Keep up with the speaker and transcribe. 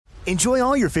Enjoy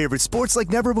all your favorite sports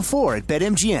like never before at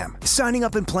BetMGM. Signing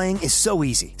up and playing is so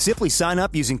easy. Simply sign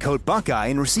up using code Buckeye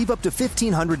and receive up to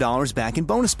 $1,500 back in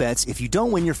bonus bets if you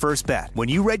don't win your first bet. When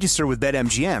you register with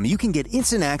BetMGM, you can get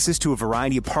instant access to a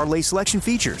variety of parlay selection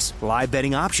features, live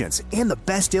betting options, and the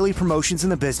best daily promotions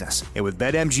in the business. And with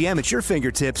BetMGM at your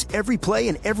fingertips, every play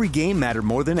and every game matter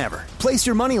more than ever. Place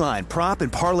your moneyline, prop,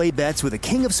 and parlay bets with the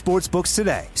king of sportsbooks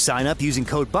today. Sign up using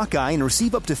code Buckeye and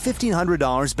receive up to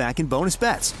 $1,500 back in bonus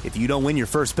bets if you don't win your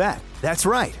first bet. That's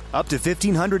right, up to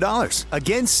 $1,500.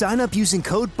 Again, sign up using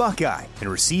code Buckeye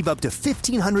and receive up to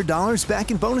 $1,500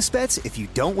 back in bonus bets if you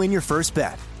don't win your first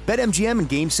bet. BetMGM and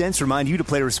GameSense remind you to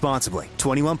play responsibly.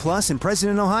 21 plus and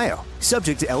present in Ohio.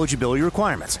 Subject to eligibility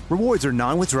requirements. Rewards are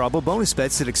non-withdrawable bonus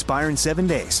bets that expire in 7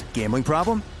 days. Gambling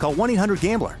problem? Call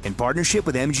 1-800-GAMBLER in partnership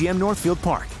with MGM Northfield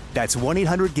Park. That's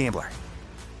 1-800-GAMBLER.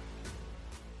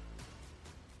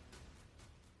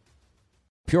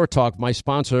 Pure Talk, my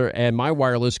sponsor and my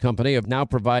wireless company, are now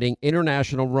providing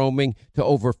international roaming to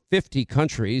over 50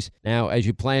 countries. Now, as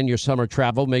you plan your summer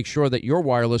travel, make sure that your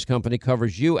wireless company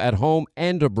covers you at home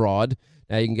and abroad.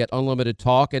 Now, you can get unlimited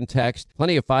talk and text,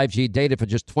 plenty of 5G data for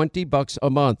just $20 a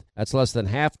month. That's less than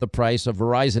half the price of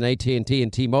Verizon, AT&T,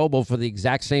 and T-Mobile for the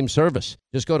exact same service.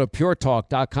 Just go to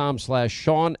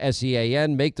puretalk.com/Sean,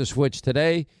 S-E-A-N. Make the switch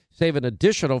today. Save an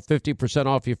additional 50%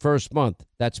 off your first month.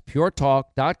 That's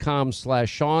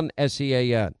puretalk.com/Sean,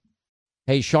 S-E-A-N.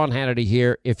 Hey, Sean Hannity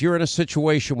here. If you're in a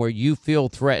situation where you feel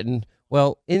threatened,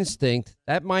 well, instinct,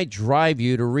 that might drive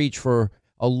you to reach for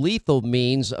a lethal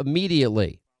means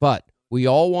immediately. But we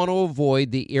all want to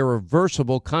avoid the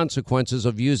irreversible consequences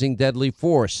of using deadly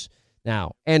force.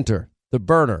 Now, enter the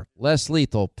Byrna less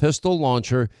lethal pistol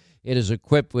launcher. It is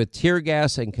equipped with tear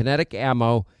gas and kinetic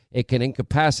ammo. It can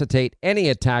incapacitate any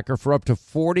attacker for up to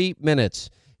 40 minutes.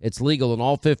 It's legal in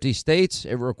all 50 states.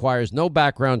 It requires no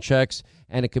background checks,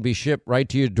 and it can be shipped right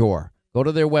to your door. Go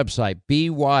to their website,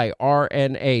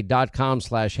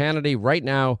 byrna.com/Hannity right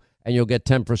now, and you'll get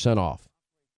 10% off.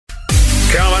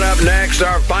 Coming up next,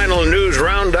 our final news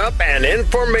roundup and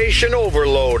information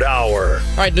overload hour.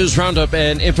 All right, news roundup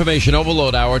and information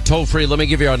overload hour. Toll free, let me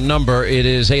give you our number. It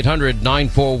is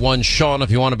 800-941-SEAN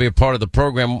if you want to be a part of the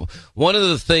program. One of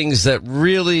the things that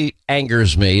really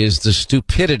angers me is the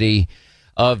stupidity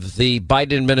of the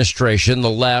Biden administration, the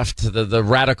left, the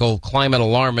radical climate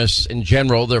alarmists in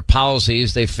general. Their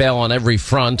policies, they fail on every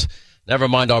front. Never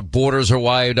mind our borders are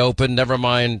wide open. Never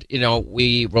mind,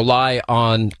 we rely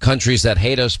on countries that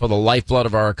hate us for the lifeblood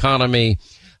of our economy.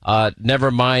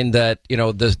 Never mind that,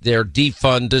 their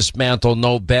defund, dismantle,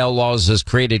 no bail laws has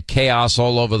created chaos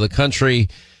all over the country.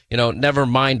 Never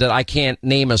mind that I can't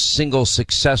name a single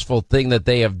successful thing that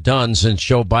they have done since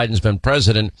Joe Biden's been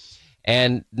president.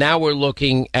 And now we're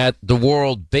looking at the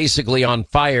world basically on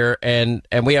fire. And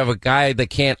we have a guy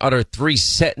that can't utter 3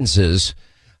 sentences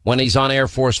when he's on Air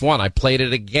Force One. I played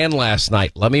it again last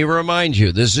night. Let me remind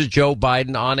you, this is Joe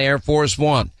Biden on Air Force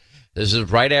One. This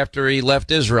is right after he left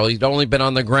Israel. He'd only been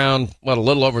on the ground, a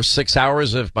little over 6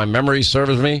 hours, if my memory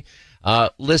serves me.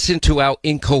 Listen to how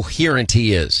incoherent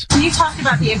he is. Can you talk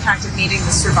about the impact of meeting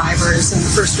the survivors and the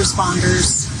first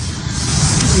responders?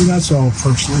 That's all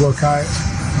personal. Look, I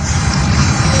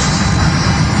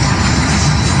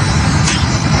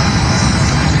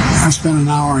spent an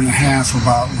hour and a half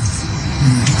about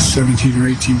 17 or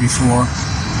 18 before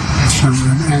some of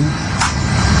them, and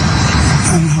I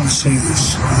don't know how to say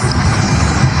this.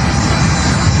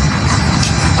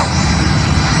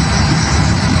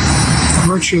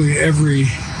 Virtually every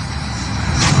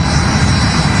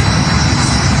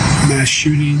mass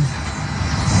shooting,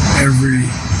 every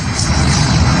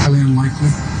highly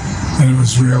unlikely that it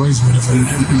was Israelis, but of a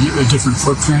different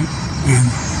footprint,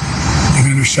 and they've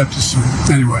intercepted some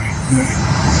anyway.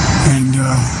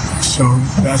 So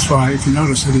that's why, if you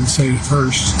notice, I didn't say it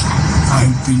first. I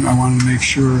wanted to make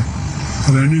sure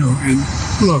that I knew. And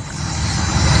look,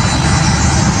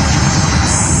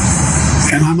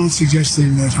 and I'm not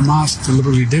suggesting that Hamas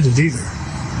deliberately did it either.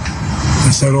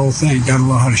 It's that old thing, gotta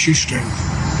know how to shoot straight.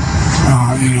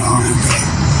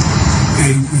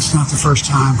 And it's not the first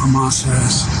time Hamas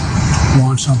has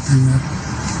launched something that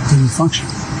didn't function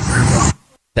very well.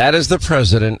 That is the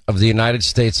President of the United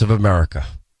States of America.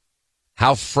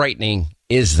 How frightening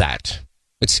is that?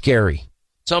 It's scary.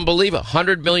 It's unbelievable.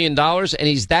 $100 million, and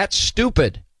he's that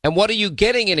stupid. And what are you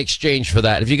getting in exchange for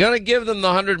that? If you're going to give them the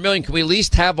 $100 million, can we at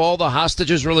least have all the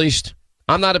hostages released?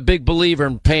 I'm not a big believer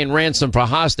in paying ransom for a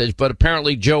hostage, but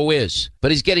apparently Joe is. But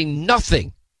he's getting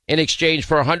nothing in exchange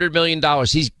for $100 million.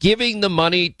 He's giving the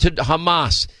money to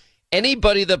Hamas.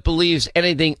 Anybody that believes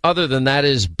anything other than that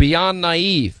is beyond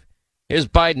naive. Here's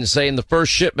Biden saying the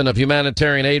first shipment of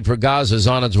humanitarian aid for Gaza is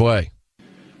on its way.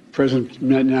 President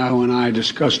Netanyahu and I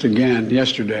discussed again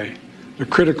yesterday the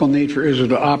critical need for Israel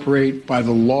to operate by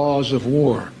the laws of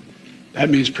war. That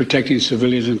means protecting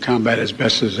civilians in combat as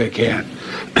best as they can.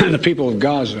 The people of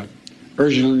Gaza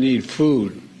urgently need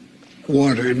food,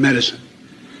 water, and medicine.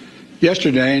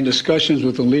 Yesterday, in discussions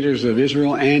with the leaders of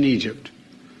Israel and Egypt,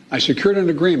 I secured an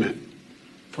agreement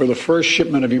for the first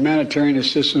shipment of humanitarian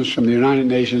assistance from the United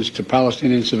Nations to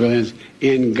Palestinian civilians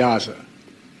in Gaza.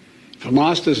 If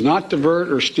Hamas does not divert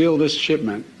or steal these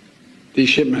shipments,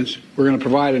 we're going to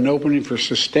provide an opening for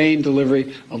sustained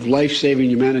delivery of life-saving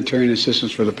humanitarian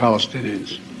assistance for the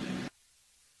Palestinians.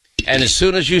 And as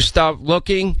soon as you stop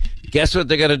looking, guess what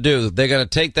they're going to do? They're going to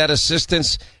take that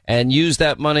assistance and use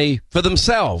that money for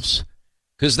themselves,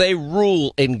 because they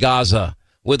rule in Gaza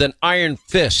with an iron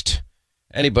fist.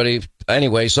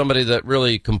 Somebody that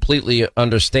really completely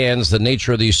understands the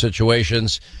nature of these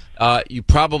situations. You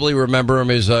probably remember him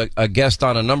as a guest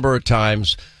on a number of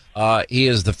times. He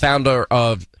is the founder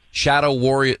of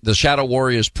the Shadow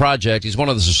Warriors Project. He's one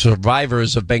of the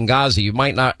survivors of Benghazi. You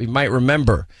might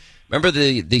remember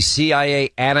the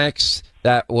CIA annex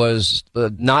that was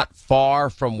not far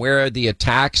from where the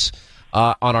attacks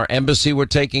on our embassy were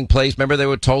taking place. Remember, they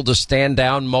were told to stand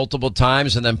down multiple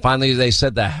times, and then finally they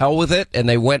said the hell with it, and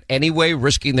they went anyway,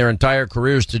 risking their entire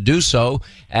careers to do so.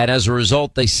 And as a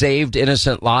result, they saved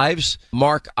innocent lives.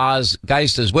 Mark Oz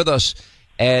Geist is with us,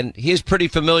 and he's pretty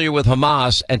familiar with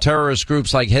Hamas and terrorist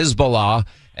groups like Hezbollah,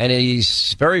 and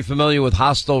he's very familiar with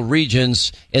hostile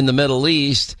regions in the Middle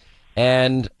East,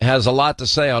 and has a lot to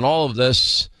say on all of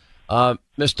this.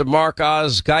 Mr. Mark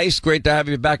Oz Geist, great to have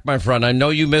you back, my friend. I know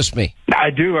you miss me. I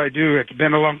do. It's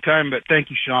been a long time, but thank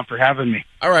you, Sean, for having me.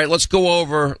 All right, let's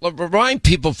remind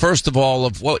people, first of all,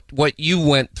 of what you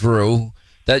went through,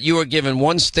 that you were given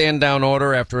one stand-down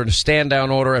order after a stand-down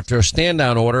order after a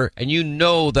stand-down order, and you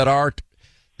know that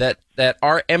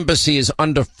our embassy is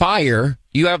under fire.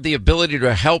 You have the ability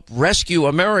to help rescue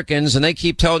Americans, and they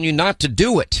keep telling you not to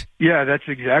do it. Yeah, that's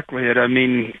exactly it. I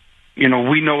mean, we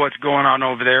know what's going on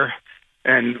over there,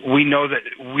 and we know that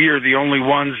we are the only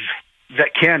ones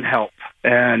that can help.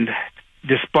 And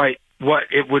despite what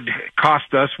it would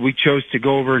cost us, we chose to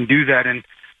go over and do that. And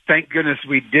thank goodness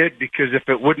we did, because if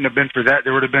it wouldn't have been for that,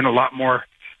 there would have been a lot more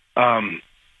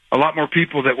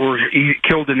people that were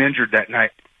killed and injured that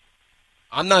night.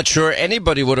 I'm not sure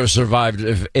anybody would have survived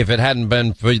if it hadn't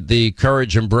been for the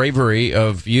courage and bravery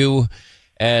of you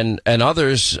and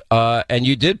others. And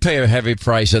you did pay a heavy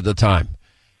price at the time.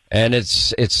 And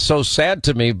it's so sad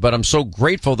to me, but I'm so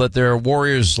grateful that there are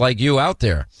warriors like you out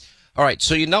there. All right.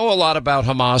 So you know a lot about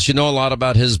Hamas. You know a lot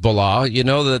about Hezbollah. You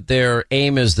know that their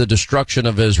aim is the destruction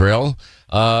of Israel.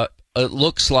 It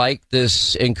looks like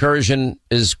this incursion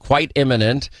is quite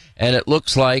imminent, and it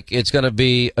looks like it's going to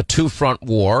be a two-front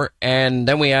war. And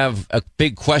then we have a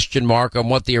big question mark on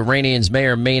what the Iranians may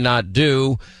or may not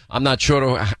do. I'm not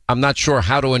sure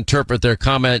how to interpret their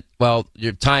comment. Well,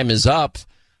 your time is up.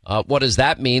 What does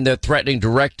that mean? They're threatening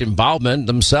direct involvement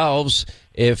themselves.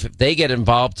 If they get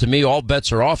involved, to me, all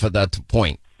bets are off at that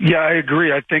point. Yeah, I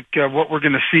agree. I think what we're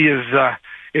going to see is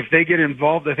if they get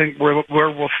involved, I think where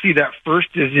we'll see that first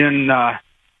is in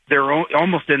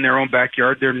almost in their own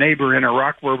backyard, their neighbor in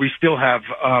Iraq, where we still have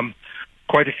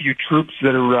quite a few troops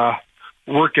that are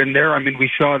working there. I mean,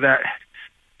 we saw that.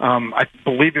 I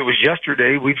believe it was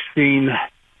yesterday. We've seen,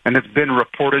 and it's been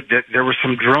reported, that there were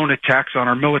some drone attacks on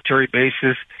our military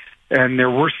bases, and there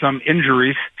were some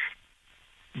injuries,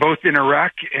 both in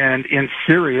Iraq and in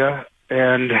Syria.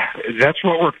 And that's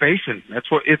what we're facing. That's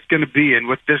what it's going to be. And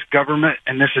with this government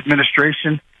and this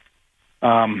administration,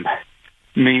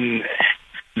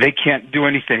 they can't do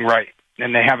anything right,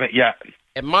 and they haven't yet.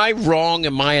 Am I wrong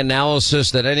in my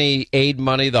analysis that any aid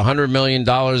money, the $100 million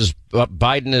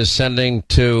Biden is sending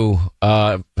to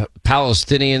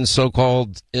Palestinians,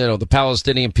 so-called, the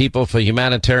Palestinian people for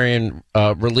humanitarian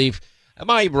relief, am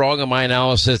I wrong in my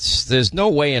analysis? There's no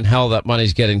way in hell that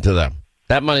money's getting to them.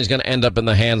 That money's going to end up in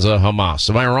the hands of Hamas.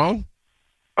 Am I wrong?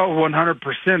 Oh,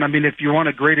 100%. I mean, if you want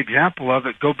a great example of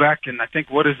it, go back and I think,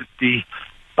 what is it, the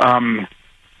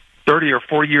 30 or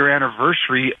 40-year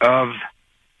anniversary of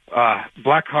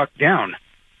Black Hawk Down.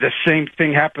 The same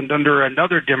thing happened under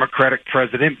another Democratic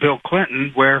president, Bill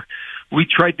Clinton, where we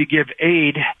tried to give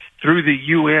aid through the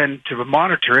UN to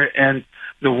monitor it, and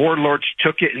the warlords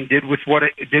took it and did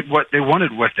what they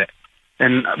wanted with it.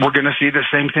 And we're going to see the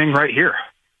same thing right here.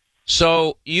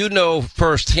 So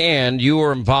firsthand, you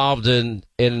were involved in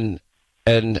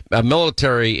a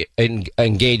military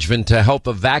engagement to help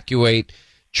evacuate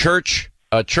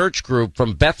a church group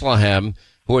from Bethlehem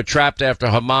who were trapped after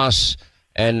Hamas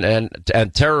and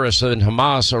terrorists in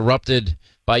Hamas erupted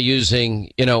by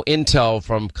using, intel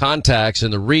from contacts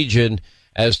in the region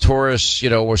as tourists,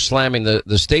 were slamming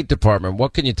the State Department.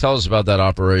 What can you tell us about that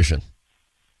operation?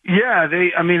 Yeah,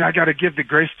 I got to give the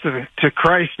grace to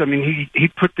Christ. I mean, he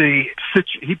put the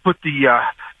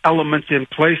elements in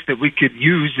place that we could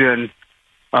use, and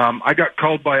I got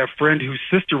called by a friend whose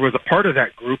sister was a part of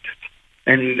that group,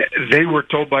 and they were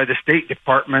told by the State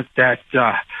Department that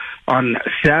on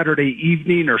Saturday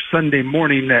evening or Sunday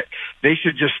morning that they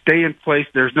should just stay in place.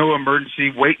 There's no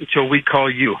emergency. Wait until we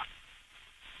call you.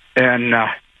 And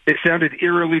it sounded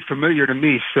eerily familiar to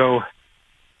me, so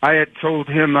I had told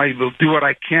him I will do what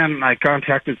I can. I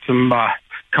contacted some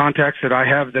contacts that I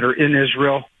have that are in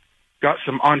Israel, got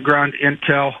some on-ground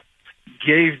intel,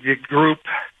 gave the group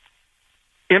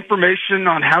information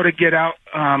on how to get out.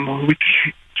 We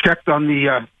checked on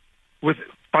with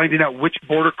finding out which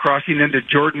border crossing into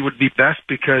Jordan would be best,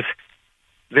 because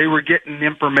they were getting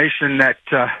information that,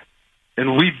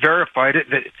 and we verified it,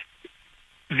 that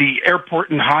the airport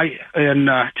in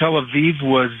Tel Aviv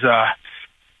was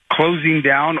closing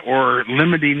down or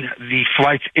limiting the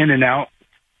flights in and out.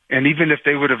 And even if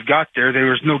they would have got there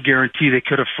was no guarantee they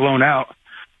could have flown out,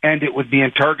 and it was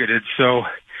being targeted. So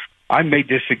I made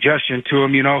this suggestion to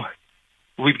them,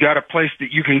 we've got a place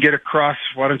that you can get across.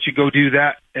 Why don't you go do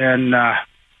that? And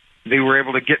they were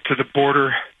able to get to the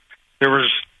border.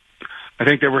 I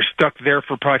think they were stuck there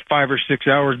for probably 5 or 6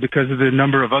 hours because of the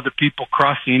number of other people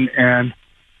crossing, and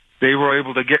they were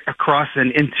able to get across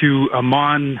and into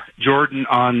Amman, Jordan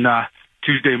on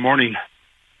Tuesday morning.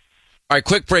 All right,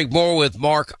 quick break. More with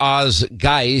Mark Oz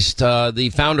Geist,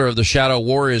 the founder of the Shadow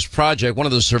Warriors Project, one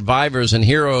of the survivors and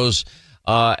heroes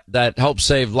that helped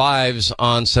save lives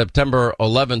on September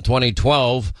 11,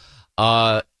 2012,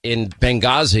 in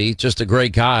Benghazi. Just a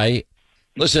great guy.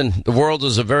 Listen, the world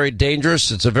is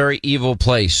it's a very evil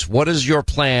place. What is your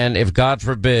plan if, God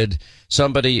forbid,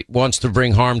 somebody wants to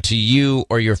bring harm to you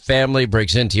or your family,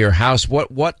 breaks into your house?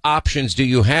 What options do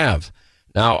you have?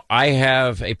 Now, I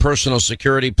have a personal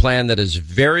security plan that is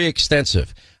very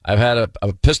extensive. I've had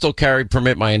a pistol carry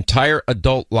permit my entire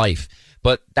adult life,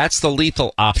 but that's the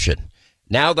lethal option.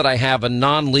 Now that I have a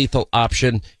non-lethal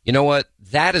option, you know what?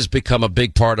 That has become a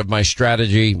big part of my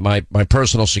strategy, my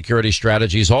personal security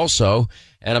strategies also.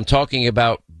 And I'm talking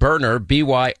about Byrna,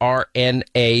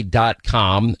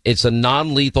 BYRNA.com. It's a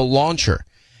non-lethal launcher.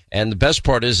 And the best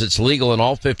part is it's legal in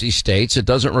all 50 states. It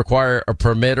doesn't require a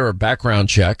permit or a background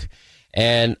check.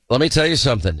 And let me tell you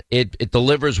something. It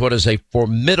delivers what is a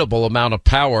formidable amount of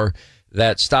power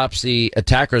that stops the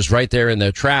attackers right there in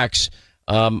their tracks.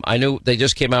 I knew they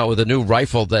just came out with a new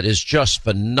rifle that is just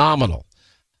phenomenal.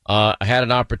 I had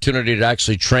an opportunity to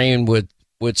actually train with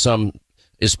some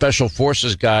special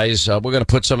forces guys. We're going to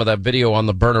put some of that video on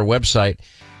the Byrna website.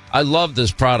 I love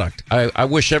this product. I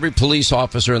wish every police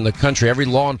officer in the country, every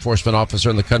law enforcement officer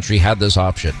in the country had this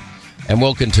option. And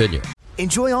we'll continue.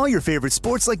 Enjoy all your favorite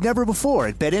sports like never before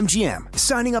at BetMGM.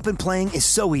 Signing up and playing is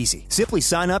so easy. Simply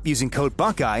sign up using code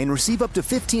Buckeye and receive up to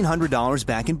 $1,500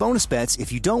 back in bonus bets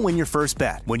if you don't win your first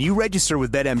bet. When you register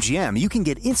with BetMGM, you can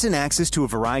get instant access to a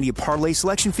variety of parlay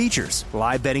selection features,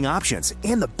 live betting options,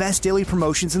 and the best daily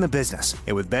promotions in the business.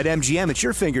 And with BetMGM at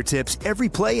your fingertips, every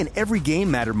play and every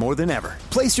game matter more than ever.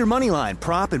 Place your moneyline,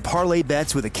 prop, and parlay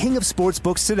bets with the king of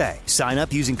sportsbooks today. Sign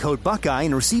up using code Buckeye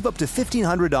and receive up to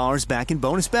 $1,500 back in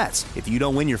bonus bets if you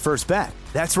don't win your first bet.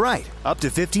 That's right, up to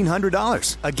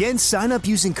 $1,500. Again, sign up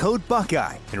using code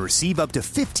Buckeye and receive up to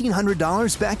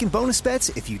 $1,500 back in bonus bets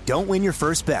if you don't win your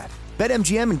first bet.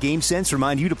 BetMGM and GameSense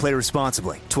remind you to play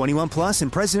responsibly. 21 plus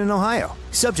and present in Ohio.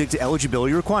 Subject to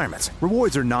eligibility requirements.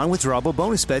 Rewards are non-withdrawable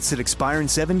bonus bets that expire in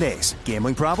 7 days.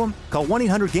 Gambling problem? Call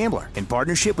 1-800-GAMBLER in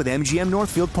partnership with MGM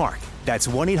Northfield Park. That's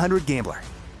 1-800-GAMBLER.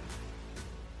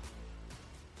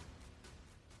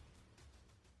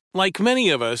 Like many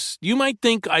of us, you might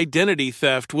think identity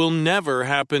theft will never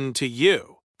happen to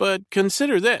you. But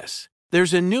consider this.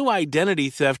 There's a new identity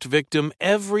theft victim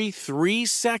every 3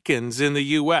 seconds in the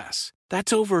U.S.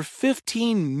 That's over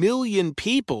 15 million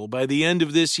people by the end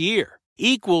of this year,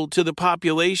 equal to the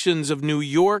populations of New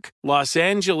York, Los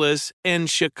Angeles, and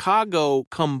Chicago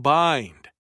combined.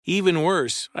 Even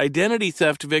worse, identity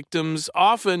theft victims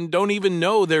often don't even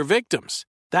know they're victims.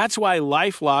 That's why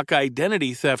LifeLock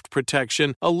Identity Theft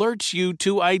Protection alerts you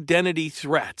to identity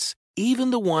threats,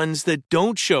 even the ones that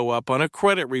don't show up on a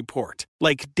credit report,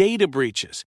 like data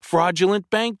breaches, fraudulent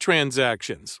bank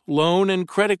transactions, loan and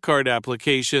credit card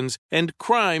applications, and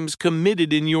crimes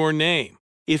committed in your name.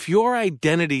 If your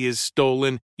identity is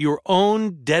stolen, your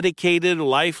own dedicated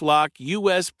LifeLock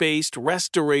U.S.-based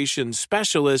restoration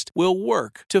specialist will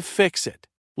work to fix it.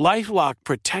 LifeLock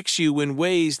protects you in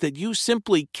ways that you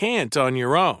simply can't on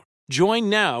your own. Join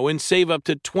now and save up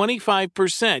to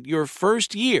 25% your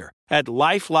first year at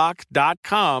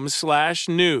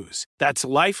LifeLock.com/news. That's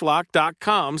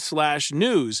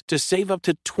LifeLock.com/news to save up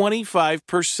to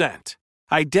 25%.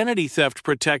 Identity theft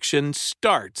protection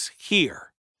starts here.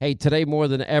 Hey, today more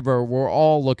than ever, we're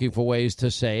all looking for ways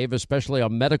to save, especially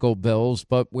on medical bills,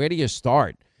 but where do you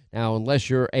start? Now, unless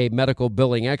you're a medical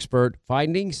billing expert,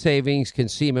 finding savings can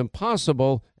seem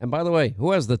impossible. And by the way,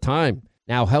 who has the time?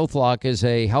 Now, HealthLock is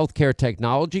a healthcare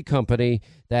technology company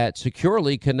that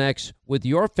securely connects with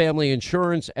your family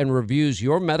insurance and reviews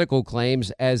your medical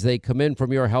claims as they come in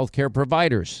from your healthcare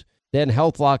providers. Then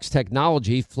HealthLock's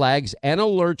technology flags and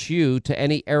alerts you to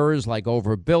any errors like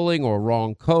overbilling or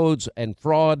wrong codes and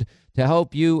fraud to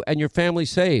help you and your family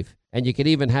save. And you can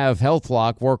even have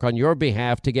HealthLock work on your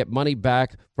behalf to get money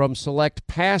back from select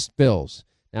past bills.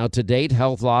 Now, to date,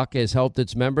 HealthLock has helped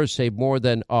its members save more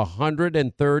than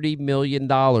 $130 million.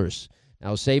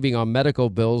 Now, saving on medical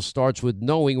bills starts with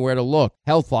knowing where to look.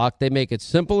 HealthLock, they make it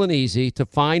simple and easy to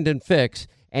find and fix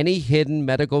any hidden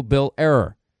medical bill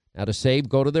error. Now, to save,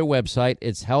 go to their website.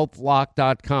 It's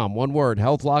healthlock.com. One word,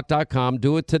 healthlock.com.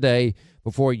 Do it today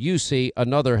before you see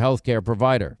another healthcare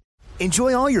provider.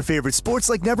 Enjoy all your favorite sports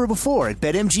like never before at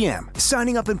BetMGM.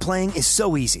 Signing up and playing is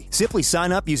so easy. Simply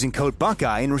sign up using code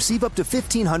Buckeye and receive up to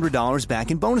 $1,500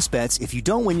 back in bonus bets if you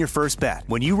don't win your first bet.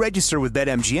 When you register with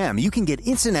BetMGM, you can get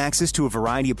instant access to a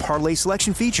variety of parlay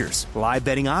selection features, live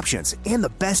betting options, and the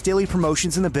best daily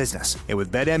promotions in the business. And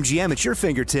with BetMGM at your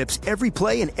fingertips, every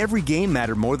play and every game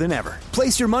matter more than ever.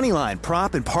 Place your moneyline,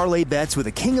 prop, and parlay bets with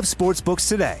the king of sportsbooks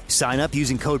today. Sign up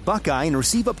using code Buckeye and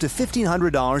receive up to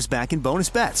 $1,500 back in bonus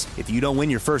bets if you don't win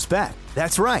your first bet.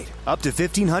 That's right, up to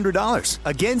 $1,500.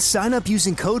 Again, sign up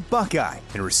using code Buckeye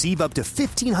and receive up to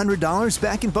 $1,500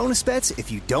 back in bonus bets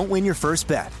if you don't win your first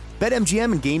bet.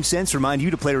 BetMGM and GameSense remind you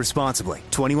to play responsibly.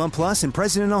 21 plus and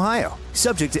present in Ohio.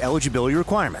 Subject to eligibility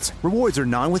requirements. Rewards are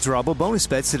non-withdrawable bonus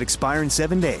bets that expire in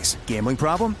 7 days. Gambling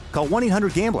problem? Call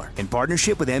 1-800-GAMBLER in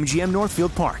partnership with MGM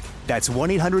Northfield Park. That's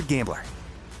 1-800-GAMBLER.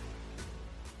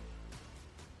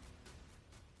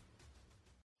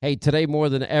 Hey, today more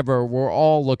than ever, we're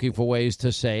all looking for ways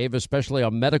to save, especially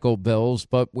on medical bills,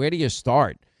 but where do you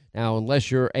start? Now,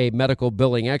 unless you're a medical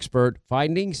billing expert,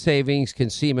 finding savings can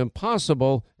seem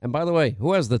impossible. And by the way,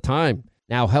 who has the time?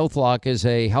 Now, HealthLock is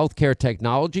a healthcare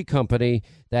technology company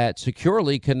that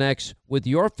securely connects with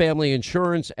your family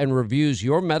insurance and reviews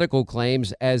your medical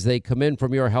claims as they come in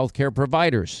from your healthcare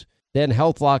providers. Then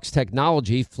HealthLock's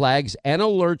technology flags and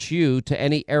alerts you to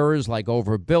any errors like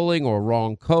overbilling or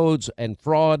wrong codes and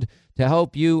fraud to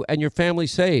help you and your family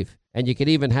save. And you can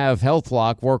even have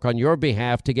HealthLock work on your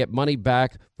behalf to get money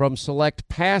back from select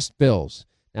past bills.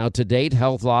 Now, to date,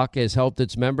 HealthLock has helped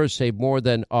its members save more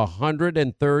than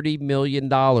 $130 million.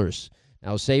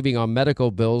 Now, saving on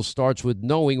medical bills starts with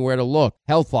knowing where to look.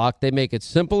 HealthLock, they make it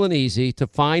simple and easy to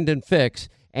find and fix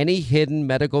any hidden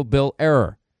medical bill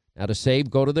error. Now, to save,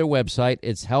 go to their website.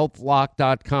 It's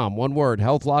healthlock.com. One word,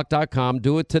 healthlock.com.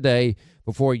 Do it today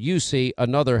before you see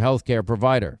another healthcare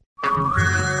provider.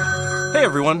 Hey,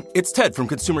 everyone. It's Ted from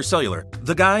Consumer Cellular,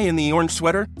 the guy in the orange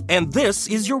sweater. And this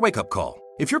is your wake-up call.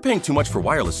 If you're paying too much for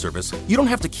wireless service, you don't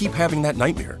have to keep having that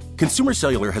nightmare. Consumer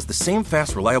Cellular has the same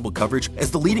fast, reliable coverage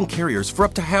as the leading carriers for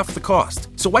up to half the cost.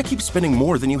 So why keep spending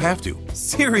more than you have to?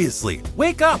 Seriously,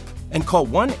 wake up and call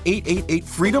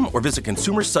 1-888-FREEDOM or visit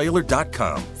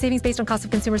consumercellular.com. Savings based on cost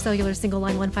of Consumer Cellular single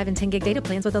line 1, 5, and 10 gig data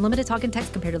plans with unlimited talk and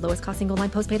text compared to lowest cost single line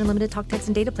postpaid unlimited talk, text,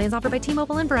 and data plans offered by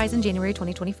T-Mobile and Verizon January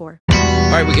 2024.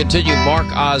 All right, we continue. Mark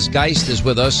Oz Geist is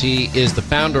with us. He is the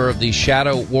founder of the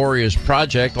Shadow Warriors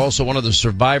Project, also one of the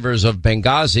survivors of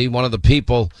Benghazi, one of the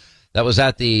people that was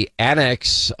at the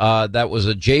annex that was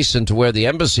adjacent to where the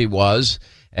embassy was.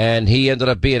 And he ended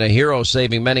up being a hero,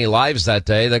 saving many lives that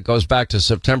day. That goes back to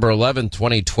September 11,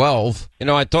 2012. You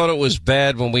know, I thought it was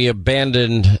bad when we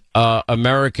abandoned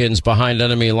Americans behind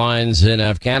enemy lines in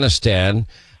Afghanistan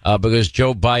because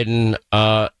Joe Biden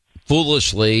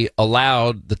foolishly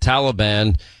allowed the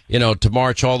Taliban, you know, to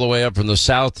march all the way up from the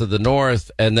south to the north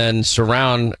and then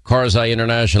surround Karzai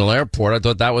International Airport. I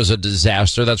thought that was a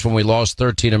disaster. That's when we lost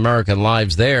 13 American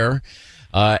lives there.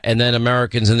 And then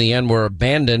Americans in the end were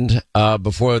abandoned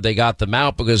before they got them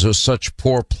out because it was such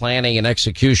poor planning and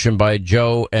execution by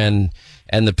Joe and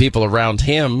the people around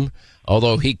him.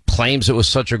 Although he claims it was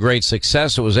such a great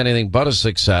success, it was anything but a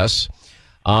success.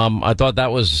 I thought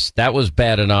that was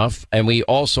bad enough. And we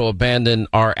also abandoned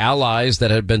our allies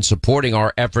that had been supporting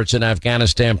our efforts in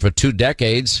Afghanistan for 2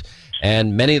 decades.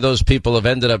 And many of those people have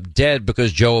ended up dead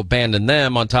because Joe abandoned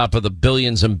them on top of the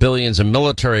billions and billions of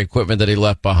military equipment that he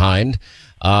left behind.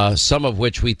 some of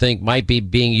which we think might be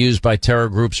being used by terror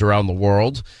groups around the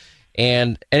world.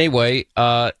 And anyway,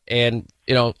 a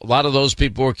lot of those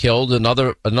people were killed.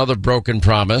 Another broken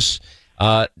promise.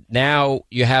 Now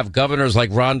you have governors like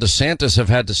Ron DeSantis have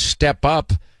had to step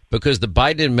up because the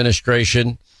Biden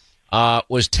administration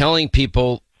was telling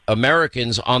people,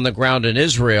 Americans on the ground in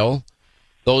Israel,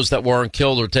 those that weren't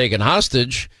killed or taken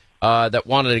hostage, that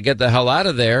wanted to get the hell out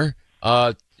of there,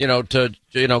 to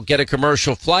get a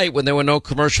commercial flight when there were no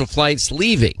commercial flights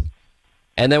leaving.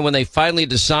 And then when they finally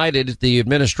decided, the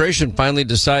administration finally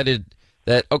decided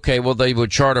that, okay, well, they would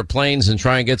charter planes and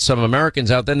try and get some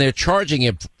Americans out. Then they're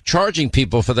charging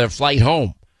people for their flight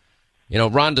home.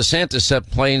 Ron DeSantis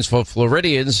set planes for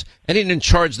Floridians, and he didn't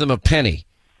charge them a penny.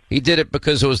 He did it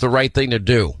because it was the right thing to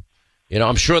do.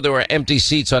 I'm sure there were empty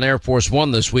seats on Air Force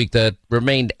One this week that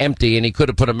remained empty, and he could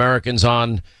have put Americans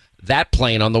on that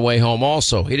plane on the way home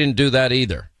also. He didn't do that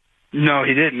either. No,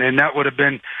 he didn't, and that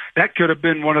could have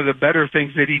been one of the better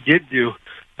things that he did do.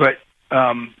 But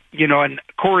and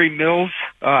Corey Mills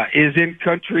is in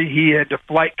country. He had a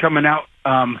flight coming out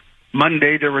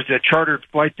Monday. There was a chartered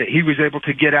flight that he was able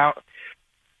to get out,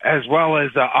 as well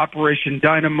as Operation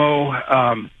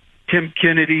Dynamo. Tim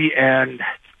Kennedy and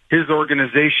his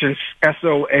organization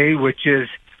SOA, which is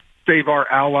Save Our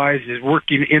Allies, is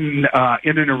working in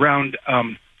and around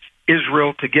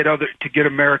Israel to get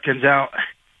Americans out.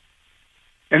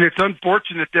 And it's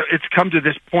unfortunate that it's come to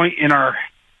this point in our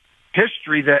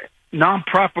history that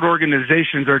nonprofit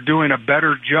organizations are doing a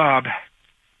better job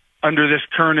under this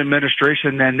current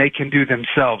administration than they can do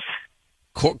themselves.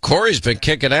 Corey's been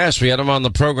kicking ass. We had him on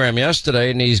the program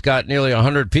yesterday, and he's got nearly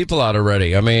 100 people out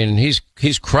already. I mean, he's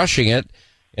crushing it.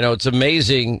 It's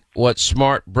amazing what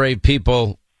smart, brave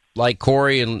people like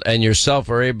Corey and yourself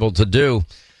are able to do.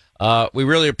 We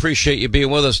really appreciate you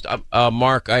being with us,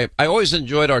 Mark. I always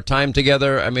enjoyed our time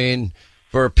together. I mean,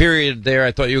 for a period there,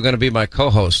 I thought you were going to be my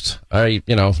co-host.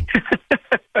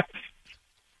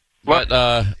 But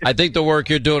I think the work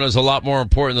you're doing is a lot more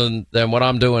important than what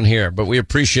I'm doing here. But we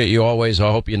appreciate you always.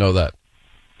 I hope you know that.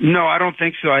 No, I don't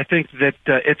think so. I think that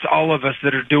it's all of us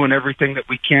that are doing everything that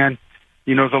we can.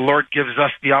 The Lord gives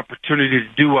us the opportunity to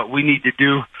do what we need to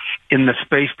do in the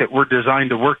space that we're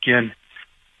designed to work in.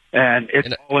 And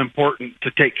it's all important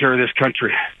to take care of this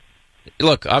country.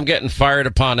 Look, I'm getting fired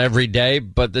upon every day,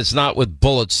 but it's not with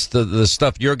bullets, the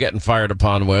stuff you're getting fired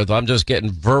upon with. I'm just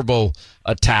getting verbal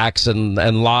attacks and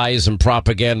lies and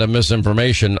propaganda,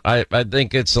 misinformation. I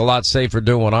think it's a lot safer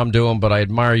doing what I'm doing, but I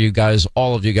admire you guys,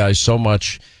 all of you guys, so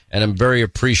much. And I'm very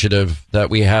appreciative that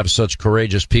we have such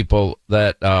courageous people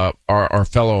that are our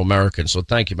fellow Americans. So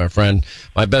thank you, my friend.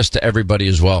 My best to everybody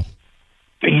as well.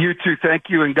 You too. Thank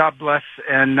you, and God bless.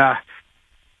 And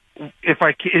do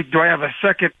I have a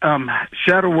second?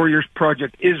 Shadow Warriors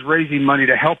Project is raising money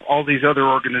to help all these other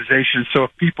organizations. So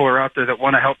if people are out there that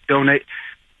want to help donate,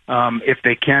 if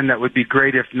they can, that would be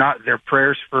great. If not, their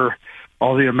prayers for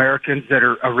all the Americans that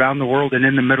are around the world and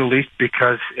in the Middle East,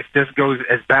 because if this goes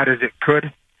as bad as it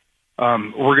could,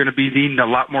 we're going to be needing a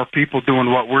lot more people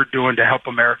doing what we're doing to help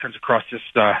Americans across this.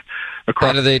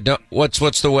 How do they do? What's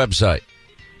the website?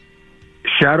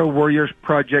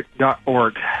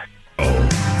 ShadowWarriorsProject.org.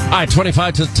 All right,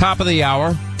 25 to the top of the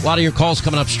hour. A lot of your calls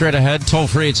coming up straight ahead. Toll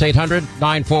free, it's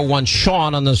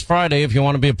 800-941-SEAN on this Friday if you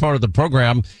want to be a part of the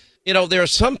program. There are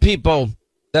some people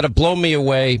that have blown me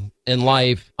away in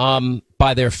life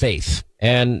by their faith.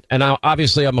 And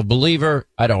obviously I'm a believer.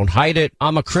 I don't hide it.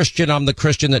 I'm a Christian. I'm the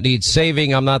Christian that needs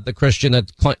saving. I'm not the Christian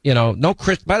that, no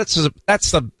Christian.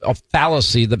 That's a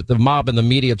fallacy that the mob and the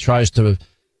media tries to,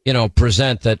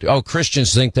 present that,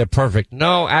 Christians think they're perfect.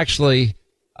 No, actually,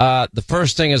 the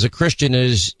first thing as a Christian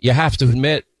is you have to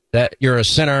admit that you're a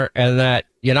sinner and that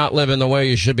you're not living the way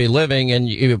you should be living, and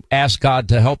you ask God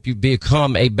to help you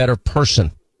become a better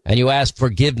person, and you ask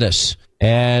forgiveness,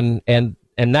 and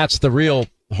that's the real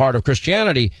heart of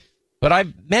Christianity. But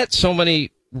I've met so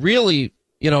many really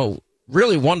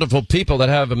wonderful people that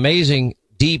have amazing,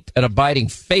 deep and abiding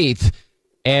faith.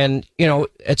 And,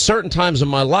 at certain times in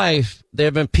my life, there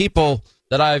have been people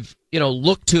that I've,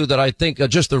 looked to that I think are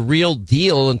just the real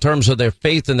deal in terms of their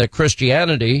faith and their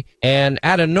Christianity. And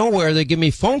out of nowhere, they give me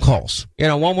phone calls.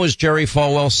 One was Jerry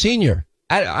Falwell Sr.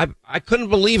 I couldn't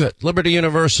believe it. Liberty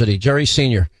University, Jerry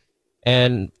Sr.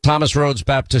 and Thomas Rhodes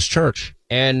Baptist Church.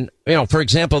 And, for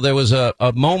example, there was a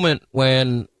moment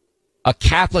when a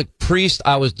Catholic priest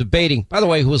I was debating, by the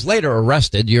way, who was later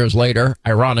arrested years later,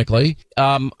 ironically,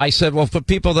 I said, well, for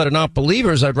people that are not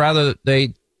believers, I'd rather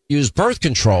they use birth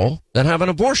control than have an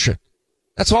abortion.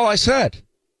 That's all I said.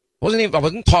 I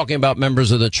wasn't talking about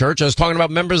members of the church. I was talking about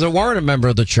members that weren't a member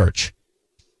of the church.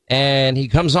 And he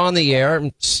comes on the air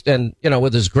and, you know,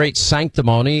 with his great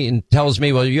sanctimony and tells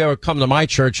me, well, you ever come to my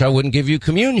church, I wouldn't give you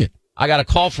communion. I got a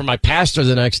call from my pastor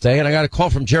the next day, and I got a call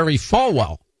from Jerry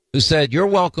Falwell, who said, you're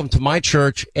welcome to my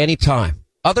church anytime.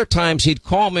 Other times he'd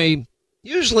call me,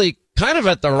 usually kind of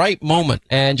at the right moment,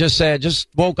 and just said, just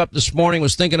woke up this morning,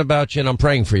 was thinking about you, and I'm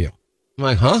praying for you. I'm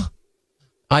like, huh?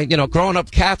 Growing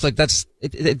up Catholic,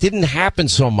 it didn't happen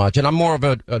so much, and I'm more of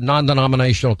a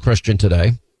non-denominational Christian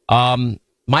today.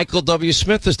 Michael W.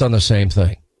 Smith has done the same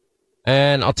thing.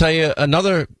 And I'll tell you,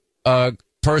 another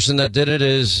person that did it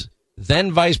is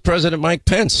then Vice President Mike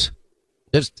Pence.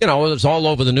 It's all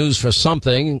over the news for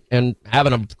something and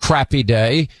having a crappy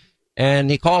day. And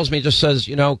he calls me, just says,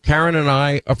 Karen and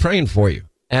I are praying for you.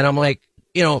 And I'm like,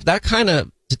 that kind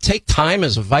of, to take time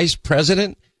as a vice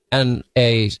president and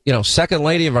a, second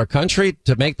lady of our country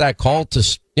to make that call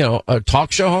to, a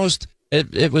talk show host,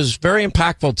 it was very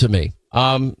impactful to me.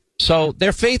 So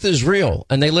their faith is real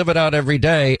and they live it out every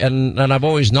day. And I've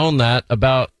always known that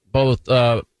about both,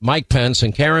 Mike Pence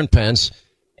and Karen Pence.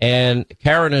 And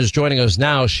Karen is joining us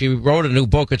now. She wrote a new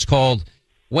book. It's called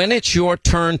When It's Your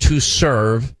Turn to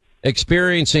Serve,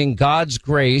 Experiencing God's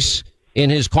Grace in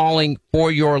His Calling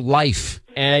for Your Life.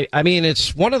 And I mean,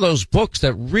 it's one of those books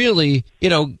that really,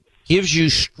 gives you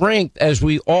strength as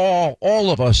we all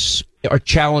of us are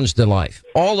challenged in life.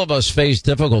 All of us face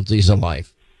difficulties in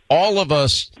life. All of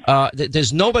us,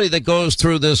 there's nobody that goes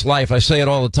through this life, I say it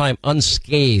all the time,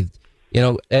 unscathed,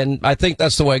 and I think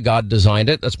that's the way God designed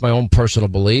it. That's my own personal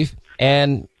belief.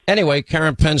 And anyway,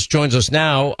 Karen Pence joins us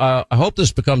now. I hope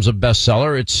this becomes a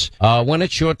bestseller. It's When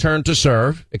It's Your Turn to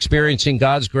Serve, Experiencing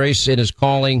God's Grace in His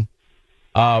Calling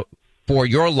for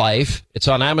Your Life. It's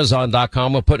on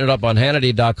Amazon.com. We're putting it up on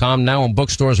Hannity.com, now in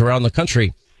bookstores around the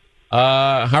country.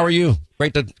 How are you?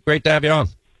 Great to have you on.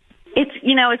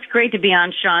 It's great to be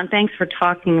on, Sean. Thanks for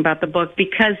talking about the book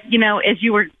because, as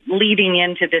you were leading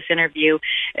into this interview,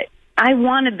 I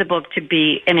wanted the book to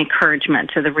be an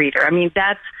encouragement to the reader. I mean,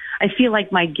 I feel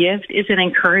like my gift is an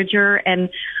encourager, and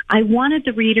I wanted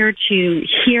the reader to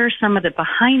hear some of the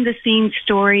behind-the-scenes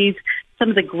stories, some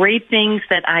of the great things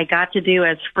that I got to do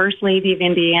as First Lady of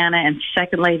Indiana and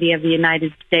Second Lady of the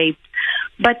United States,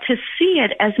 but to see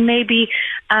it as maybe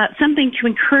something to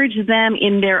encourage them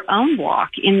in their own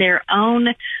walk, in their own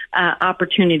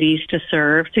opportunities to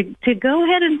serve, to go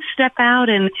ahead and step out.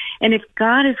 And if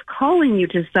God is calling you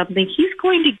to something, He's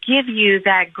going to give you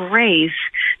that grace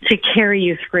to carry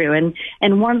you through.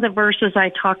 And one of the verses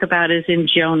I talk about is in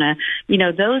Jonah.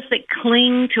 Those that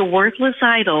cling to worthless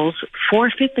idols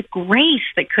forfeit the grace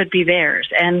that could be theirs.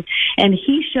 And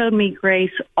He showed me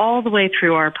grace all the way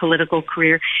through our political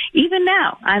career. Even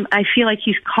now, I feel like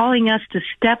He's calling us to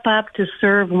step up, to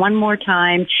serve one more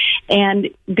time. And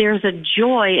there's a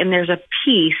joy and there's a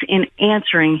peace in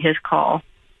answering His call.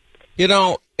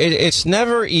 It's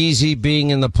never easy being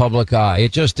in the public eye.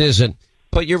 It just isn't.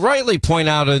 But you rightly point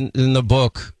out in the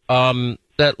book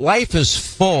that life is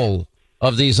full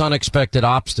of these unexpected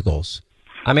obstacles.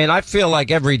 I mean, I feel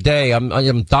like every day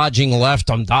I'm dodging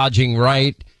left, I'm dodging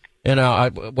right,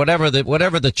 whatever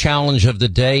the challenge of the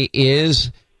day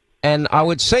is. And I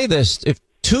would say this, if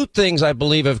two things I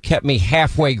believe have kept me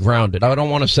halfway grounded. I don't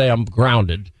want to say I'm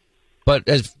grounded, but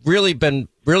has really been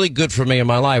really good for me in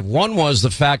my life. One was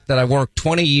the fact that I worked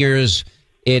 20 years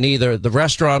in either the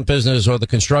restaurant business or the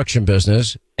construction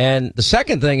business. And the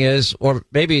second thing is, or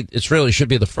maybe it's really should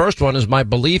be the first one, is my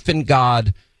belief in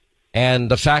God and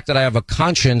the fact that I have a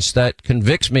conscience that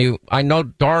convicts me. I know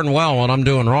darn well when I'm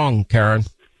doing wrong, Karen.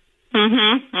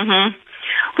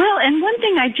 Well, and one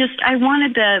thing I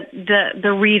wanted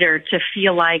the reader to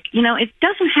feel like, it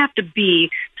doesn't have to be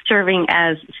serving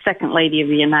as Second Lady of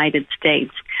the United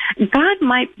States. God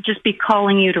might just be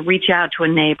calling you to reach out to a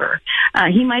neighbor.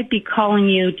 He might be calling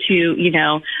you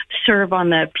to, serve on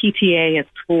the PTA at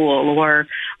school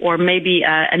or maybe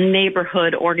a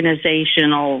neighborhood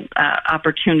organizational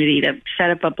opportunity to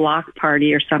set up a block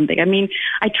party or something. I mean,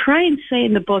 I try and say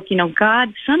in the book,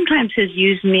 God sometimes has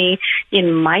used me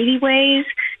in mighty ways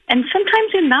and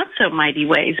sometimes in not so mighty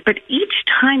ways. But each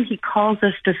time He calls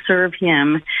us to serve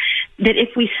Him, that if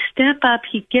we step up,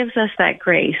 He gives us that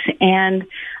grace. And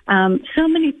so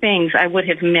many things I would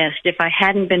have missed if I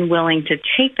hadn't been willing to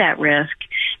take that risk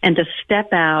and to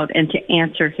step out and to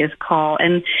answer His call.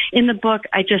 And in the book,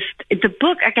 I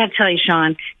got to tell you,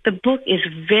 Sean, the book is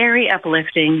very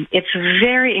uplifting. It's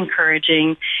very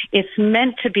encouraging. It's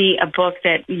meant to be a book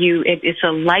that it's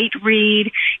a light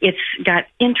read. It's got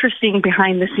interesting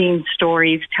behind the scenes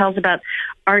stories, tells about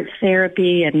art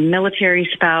therapy and military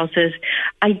spouses.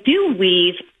 I do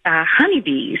weave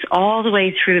honeybees all the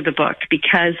way through the book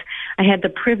because I had the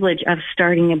privilege of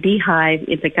starting a beehive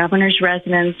at the governor's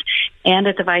residence and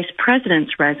at the vice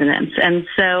president's residence. And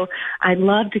so I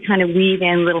love to kind of weave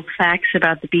in little facts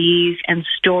about the bees and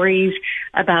stories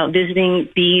about visiting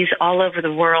bees all over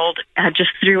the world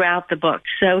just throughout the book.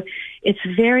 So it's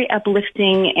very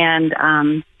uplifting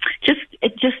and just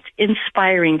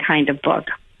inspiring kind of book.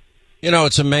 You know,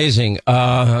 it's amazing.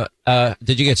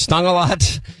 Did you get stung a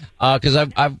lot? Because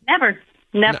I've never.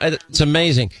 It's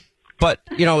amazing. But,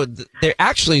 you know, they're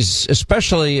actually,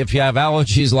 especially if you have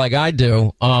allergies like I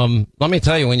do, let me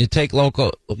tell you, when you take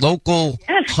local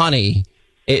honey,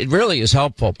 it really is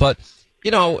helpful. But,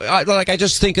 you know, I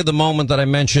just think of the moment that I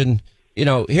mentioned, you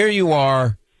know, here you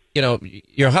are, you know,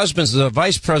 your husband's the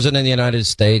vice president of the United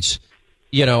States,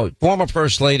 you know, former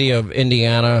first lady of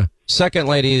Indiana, second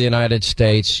lady of the United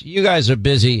States. You guys are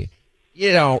busy.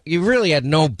 You know, you really had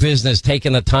no business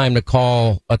taking the time to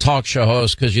call a talk show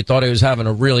host because you thought he was having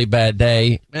a really bad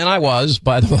day. And I was,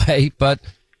 by the way. But,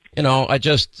 you know,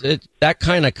 that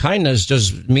kind of kindness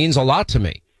just means a lot to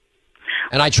me.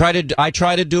 And I try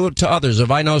to do it to others.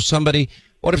 If I know somebody,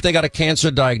 what if they got a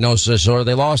cancer diagnosis or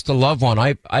they lost a loved one?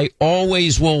 I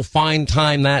always will find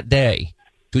time that day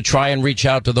to try and reach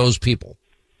out to those people.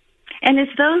 And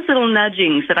it's those little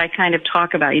nudgings that I kind of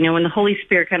talk about, you know, when the Holy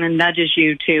Spirit kind of nudges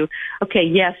you to, okay,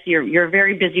 yes, you're a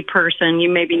very busy person. You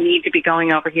maybe need to be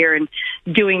going over here and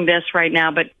doing this right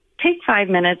now, but take 5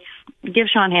 minutes, give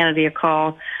Sean Hannity a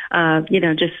call,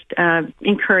 just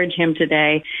encourage him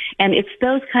today. And it's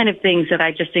those kind of things that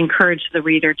I just encourage the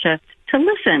reader to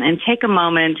listen and take a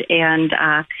moment and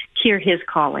hear his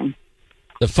calling.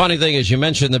 The funny thing is, you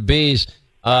mentioned the bees.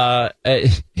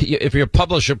 If your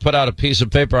publisher put out a piece of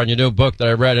paper on your new book that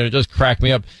I read, and it just cracked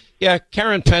me up. Yeah,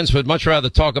 Karen Pence would much rather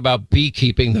talk about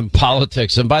beekeeping than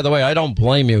politics. And by the way, I don't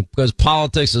blame you, because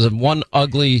politics is one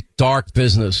ugly, dark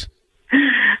business.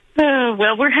 Oh,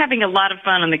 well, we're having a lot of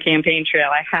fun on the campaign trail,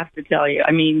 I have to tell you.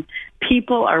 I mean,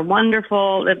 people are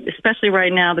wonderful, especially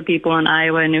right now. The people in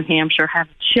Iowa and New Hampshire have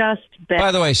just been.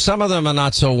 By the way, some of them are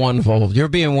not so wonderful. You're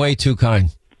being way too kind.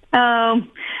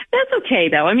 That's okay,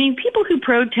 though. I mean, people who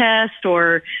protest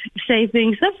or say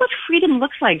things, that's what freedom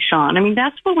looks like, Sean. I mean,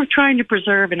 that's what we're trying to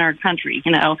preserve in our country,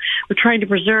 you know. We're trying to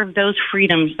preserve those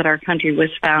freedoms that our country was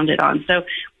founded on. So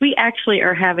we actually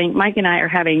Mike and I are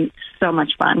having so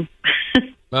much fun.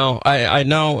 Well, I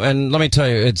know, and let me tell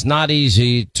you, it's not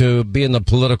easy to be in the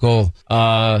political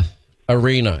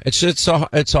arena. It's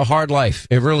a hard life.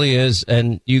 It really is,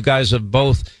 and you guys have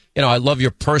both. You know, I love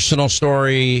your personal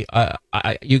story.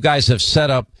 You guys have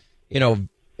set up, you know,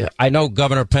 I know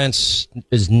Governor Pence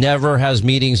never has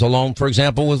meetings alone, for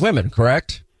example, with women,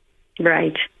 correct?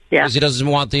 Right. Yeah. Because he doesn't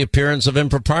want the appearance of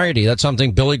impropriety. That's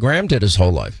something Billy Graham did his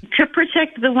whole life. To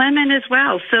protect the women as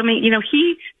well. So, I mean, you know,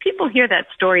 people hear that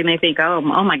story and they think, oh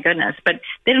my goodness, but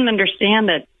they don't understand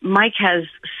that Mike has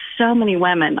so many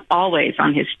women always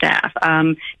on his staff.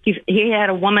 He had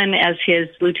a woman as his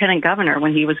lieutenant governor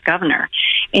when he was governor,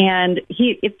 and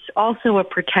it's also a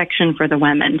protection for the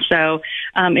women. So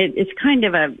it's kind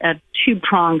of a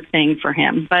two-pronged thing for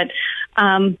him. But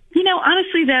you know,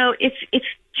 honestly, though, it's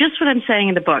just what I'm saying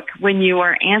in the book. When you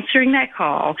are answering that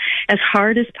call, as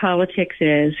hard as politics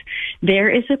is, there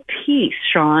is a peace,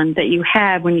 Sean, that you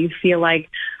have when you feel like,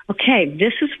 okay,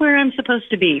 this is where I'm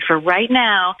supposed to be for right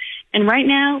now. And right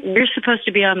now, we're supposed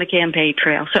to be on the campaign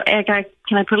trail. So, can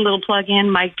I put a little plug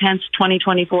in?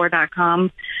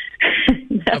 MikePence2024.com.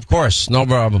 Of course, no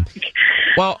problem.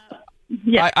 Well,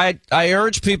 yeah. I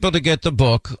urge people to get the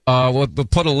book. We'll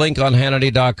put a link on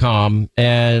Hannity.com,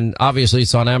 and obviously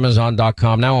it's on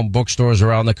Amazon.com, now on bookstores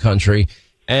around the country.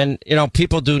 And, you know,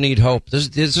 people do need hope.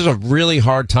 This is a really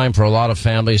hard time for a lot of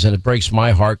families, and it breaks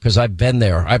my heart because I've been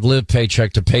there. I've lived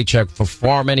paycheck to paycheck for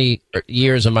far many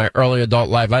years in my early adult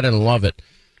life. I didn't love it.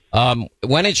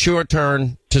 When it's your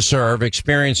turn to serve,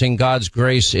 experiencing God's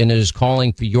grace in his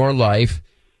calling for your life,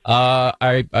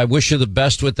 I wish you the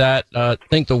best with that.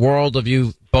 Think the world of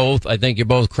you both. I think you're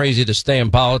both crazy to stay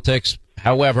in politics.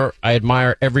 However, I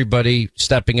admire everybody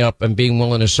stepping up and being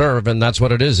willing to serve, and that's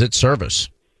what it is. It's service.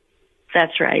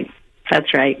 That's right.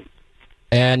 That's right.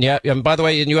 And yeah, and by the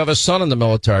way, and you have a son in the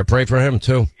military. Pray for him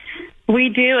too. We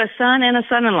do, a son and a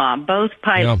son-in-law, both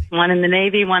pilots, one in the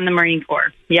Navy, one in the Marine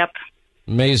Corps. Yep.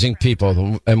 Amazing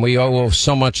people, and we owe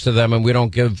so much to them, and we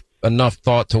don't give enough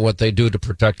thought to what they do to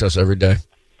protect us every day.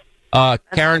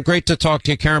 Karen, great to talk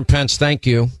to you. Karen Pence, thank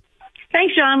you.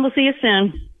 Thanks, John. We'll see you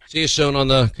soon. See you soon on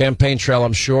the campaign trail,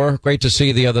 I'm sure. Great to see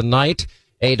you the other night.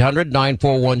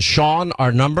 800-941-SEAN,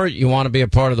 our number. You want to be a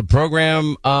part of the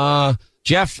program.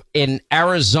 Jeff in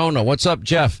Arizona. What's up,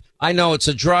 Jeff? I know it's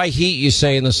a dry heat, you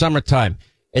say, in the summertime.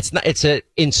 It's not. It's an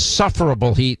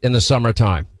insufferable heat in the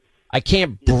summertime. I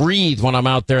can't breathe when I'm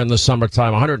out there in the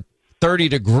summertime. 130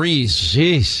 degrees.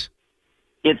 Jeez.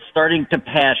 It's starting to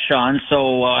pass, Sean,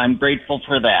 so I'm grateful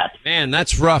for that. Man,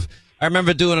 that's rough. I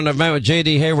remember doing an event with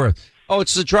J.D. Hayward. Oh,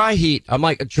 it's the dry heat. I'm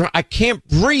like, I can't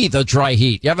breathe a dry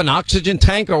heat. You have an oxygen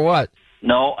tank or what?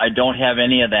 No, I don't have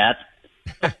any of that.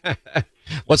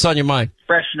 What's on your mind?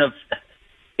 Expression of,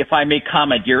 if I may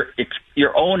comment,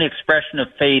 your own expression of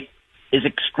faith is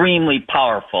extremely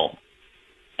powerful.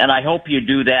 And I hope you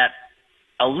do that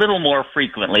a little more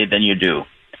frequently than you do.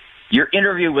 Your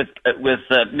interview with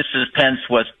Mrs. Pence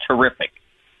was terrific,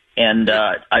 and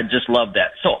I just love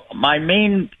that. So my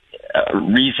main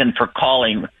reason for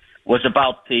calling was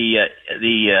about the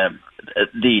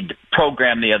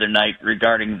program the other night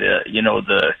regarding the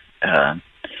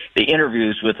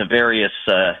interviews with the various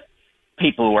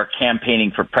people who are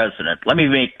campaigning for president. Let me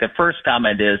make the first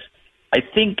comment is I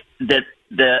think that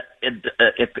the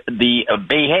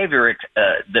behavior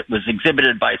that was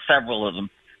exhibited by several of them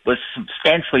was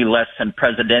substantially less than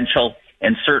presidential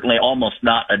and certainly almost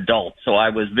not adult. So I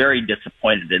was very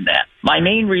disappointed in that. My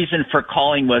main reason for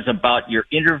calling was about your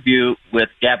interview with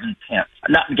Gavin Pence.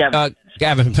 Not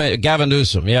Gavin. Gavin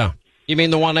Newsom, yeah. You mean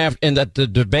the one in the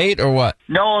debate or what?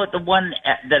 No, the one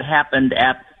that happened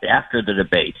after the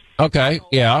debate. Okay,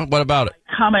 yeah. What about it?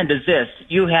 Comment is this.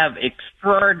 You have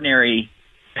extraordinary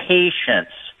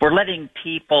patience for letting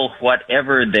people,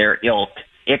 whatever their ilk,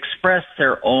 express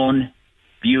their own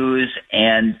views,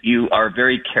 and you are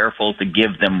very careful to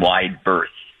give them wide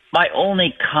berth. My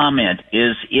only comment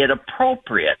is it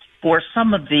appropriate for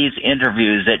some of these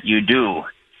interviews that you do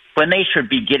when they should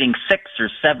be getting 6 or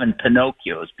 7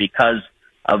 Pinocchios because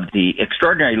of the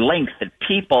extraordinary length that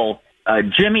people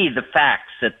jimmy the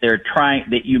facts that they're trying,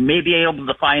 that you may be able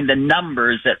to find the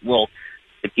numbers that will,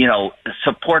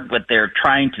 support what they're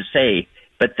trying to say,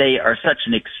 but they are such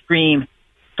an extreme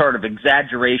sort of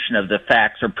exaggeration of the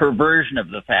facts or perversion of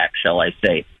the facts, shall I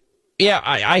say. Yeah,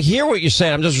 I hear what you're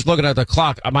saying. I'm just looking at the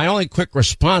clock. My only quick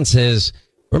response is,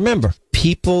 remember,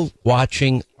 people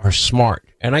watching are smart.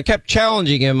 And I kept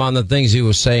challenging him on the things he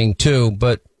was saying, too.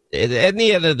 But at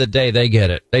the end of the day, they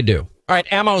get it. They do. All right,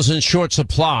 ammo's in short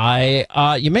supply.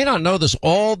 You may not know this.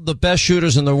 All the best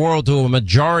shooters in the world do a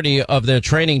majority of their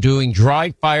training doing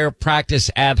dry fire practice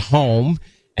at home.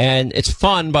 And it's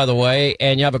fun, by the way,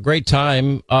 and you have a great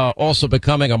time also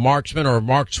becoming a marksman or a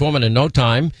markswoman in no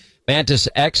time. Mantis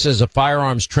X is a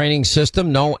firearms training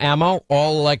system, no ammo,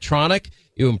 all electronic.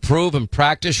 You improve and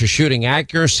practice your shooting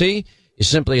accuracy. You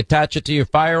simply attach it to your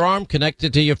firearm, connect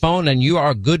it to your phone, and you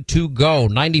are good to go.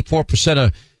 94%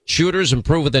 of shooters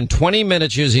improve within 20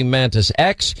 minutes using Mantis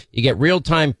X. You get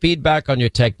real-time feedback on your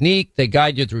technique. They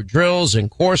guide you through drills and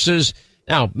courses.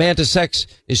 Now, Mantis X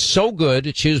is so good,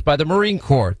 it's used by the Marine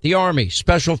Corps, the Army,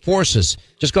 Special Forces.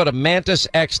 Just go to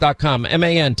mantisx.com,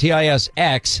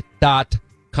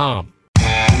 MANTISX.com.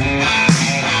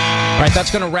 All right,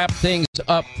 that's going to wrap things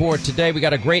up for today. We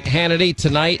got a great Hannity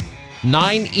tonight,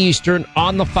 9 Eastern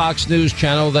on the Fox News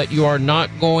channel that you are not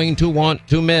going to want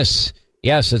to miss.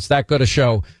 Yes, it's that good a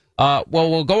show. Well,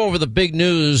 we'll go over the big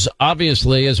news,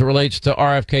 obviously, as it relates to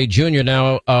RFK Jr.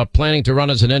 now planning to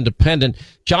run as an independent.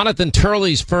 Jonathan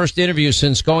Turley's first interview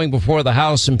since going before the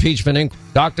House Impeachment Inquiry.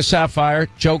 Dr. Sapphire,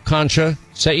 Joe Concha,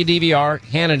 set your DVR,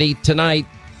 Hannity, tonight,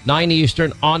 9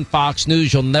 Eastern on Fox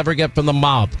News. You'll never get from the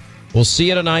mob. We'll see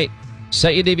you tonight.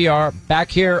 Set your DVR. Back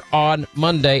here on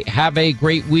Monday. Have a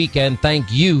great weekend.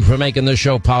 Thank you for making this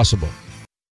show possible.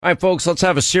 All right, folks, let's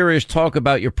have a serious talk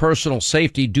about your personal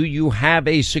safety. Do you have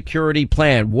a security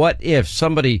plan? What if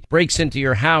somebody breaks into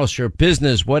your house, your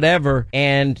business, whatever,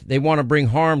 and they want to bring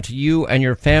harm to you and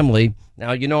your family?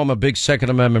 Now, you know I'm a big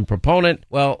Second Amendment proponent.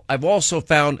 Well, I've also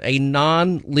found a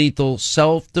non-lethal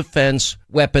self-defense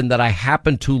weapon that I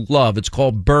happen to love. It's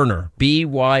called Byrna,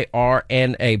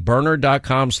 B-Y-R-N-A,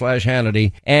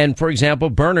 Byrna.com/Hannity. And for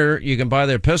example, Byrna, you can buy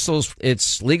their pistols.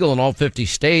 It's legal in all 50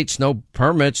 states. No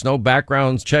permits, no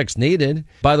background checks needed.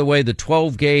 By the way, the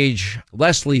 12-gauge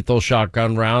less lethal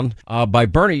shotgun round by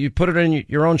Byrna, you put it in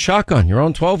your own shotgun, your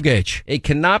own 12-gauge. It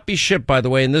cannot be shipped, by the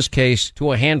way, in this case,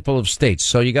 to a handful of states.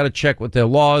 So you got to check with their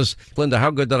laws. Linda, how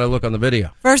good did I look on the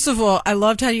video? First of all, I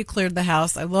loved how you cleared the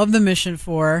house. I love the mission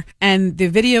for, and the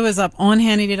video is up on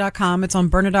Hannity.com. It's on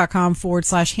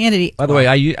Byrna.com/Hannity. By the way,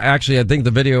 I think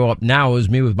the video up now is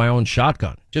me with my own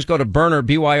shotgun. Just go to Byrna,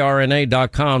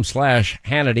 Byrna.com/Hannity,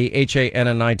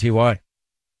 Hannity.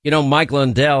 You know, Mike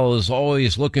Lindell is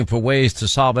always looking for ways to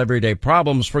solve everyday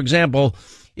problems. For example,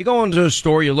 you go into a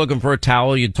store, you're looking for a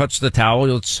towel, you touch the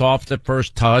towel, it's soft at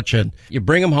first touch, and you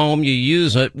bring them home, you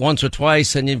use it once or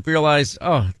twice, and you realize,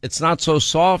 oh, it's not so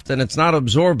soft and it's not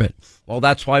absorbent. Well,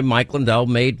 that's why Mike Lindell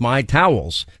made My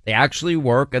Towels. They actually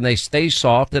work and they stay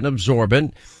soft and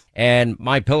absorbent. And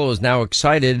MyPillow is now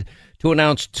excited to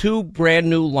announce 2 brand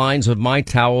new lines of My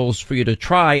Towels for you to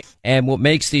try. And what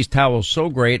makes these towels so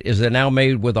great is they're now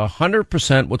made with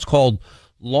 100% what's called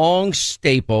long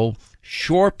staple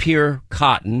Shore-Pure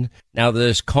cotton. Now,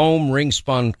 this comb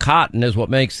ring-spun cotton is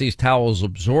what makes these towels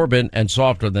absorbent and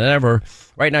softer than ever.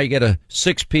 Right now, you get a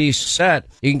 6-piece set.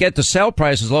 You can get the sale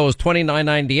price as low as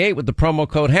 $29.98 with the promo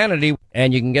code Hannity,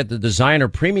 and you can get the designer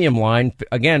premium line,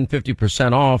 again,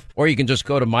 50% off. Or you can just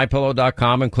go to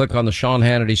MyPillow.com and click on the Sean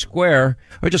Hannity square,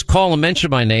 or just call and mention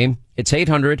my name. It's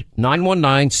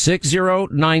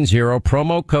 800-919-6090,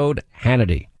 promo code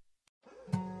Hannity.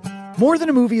 More Than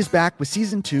a Movie is back with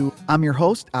Season 2. I'm your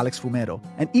host, Alex Fumero,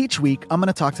 and each week I'm going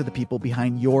to talk to the people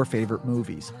behind your favorite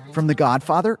movies. From The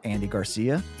Godfather, Andy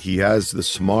Garcia. He has the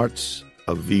smarts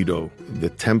of Vito, the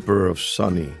temper of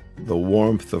Sonny, the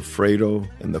warmth of Fredo,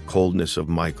 and the coldness of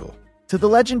Michael. To the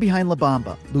legend behind La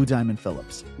Bamba, Lou Diamond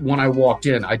Phillips. When I walked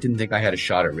in, I didn't think I had a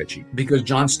shot at Richie because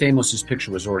John Stamos'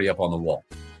 picture was already up on the wall.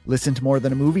 Listen to More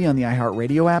Than a Movie on the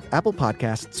iHeartRadio app, Apple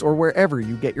Podcasts, or wherever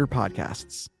you get your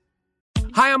podcasts.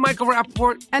 Hi, I'm Michael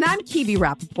Rappaport. And I'm Kibi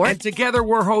Rappaport. And together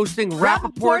we're hosting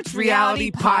Rappaport's Reality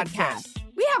Podcast.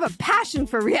 We have a passion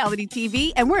for reality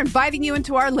TV, and we're inviting you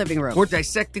into our living room. We're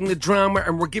dissecting the drama,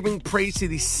 and we're giving praise to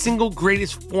the single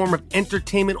greatest form of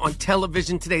entertainment on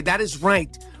television today. That is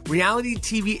right. Reality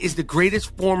TV is the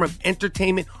greatest form of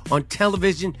entertainment on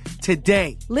television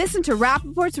today. Listen to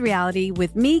Rappaport's Reality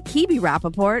with me, Kibi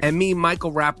Rappaport. And me,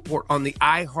 Michael Rappaport, on the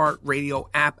iHeartRadio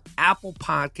app, Apple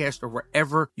Podcast, or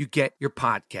wherever you get your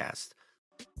podcast.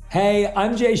 Hey,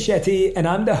 I'm Jay Shetty, and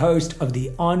I'm the host of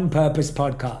the On Purpose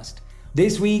podcast.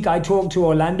 This week, I talked to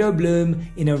Orlando Bloom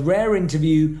in a rare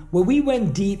interview where we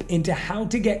went deep into how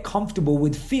to get comfortable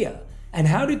with fear and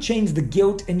how to change the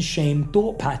guilt and shame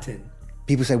thought pattern.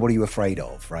 People say, what are you afraid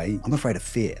of, right? I'm afraid of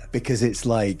fear because it's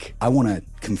like I want to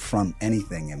confront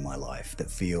anything in my life that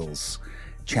feels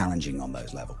challenging on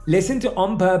those levels. Listen to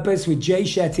On Purpose with Jay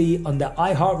Shetty on the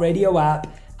iHeartRadio app,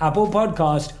 Apple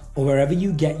Podcast, or wherever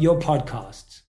you get your podcasts.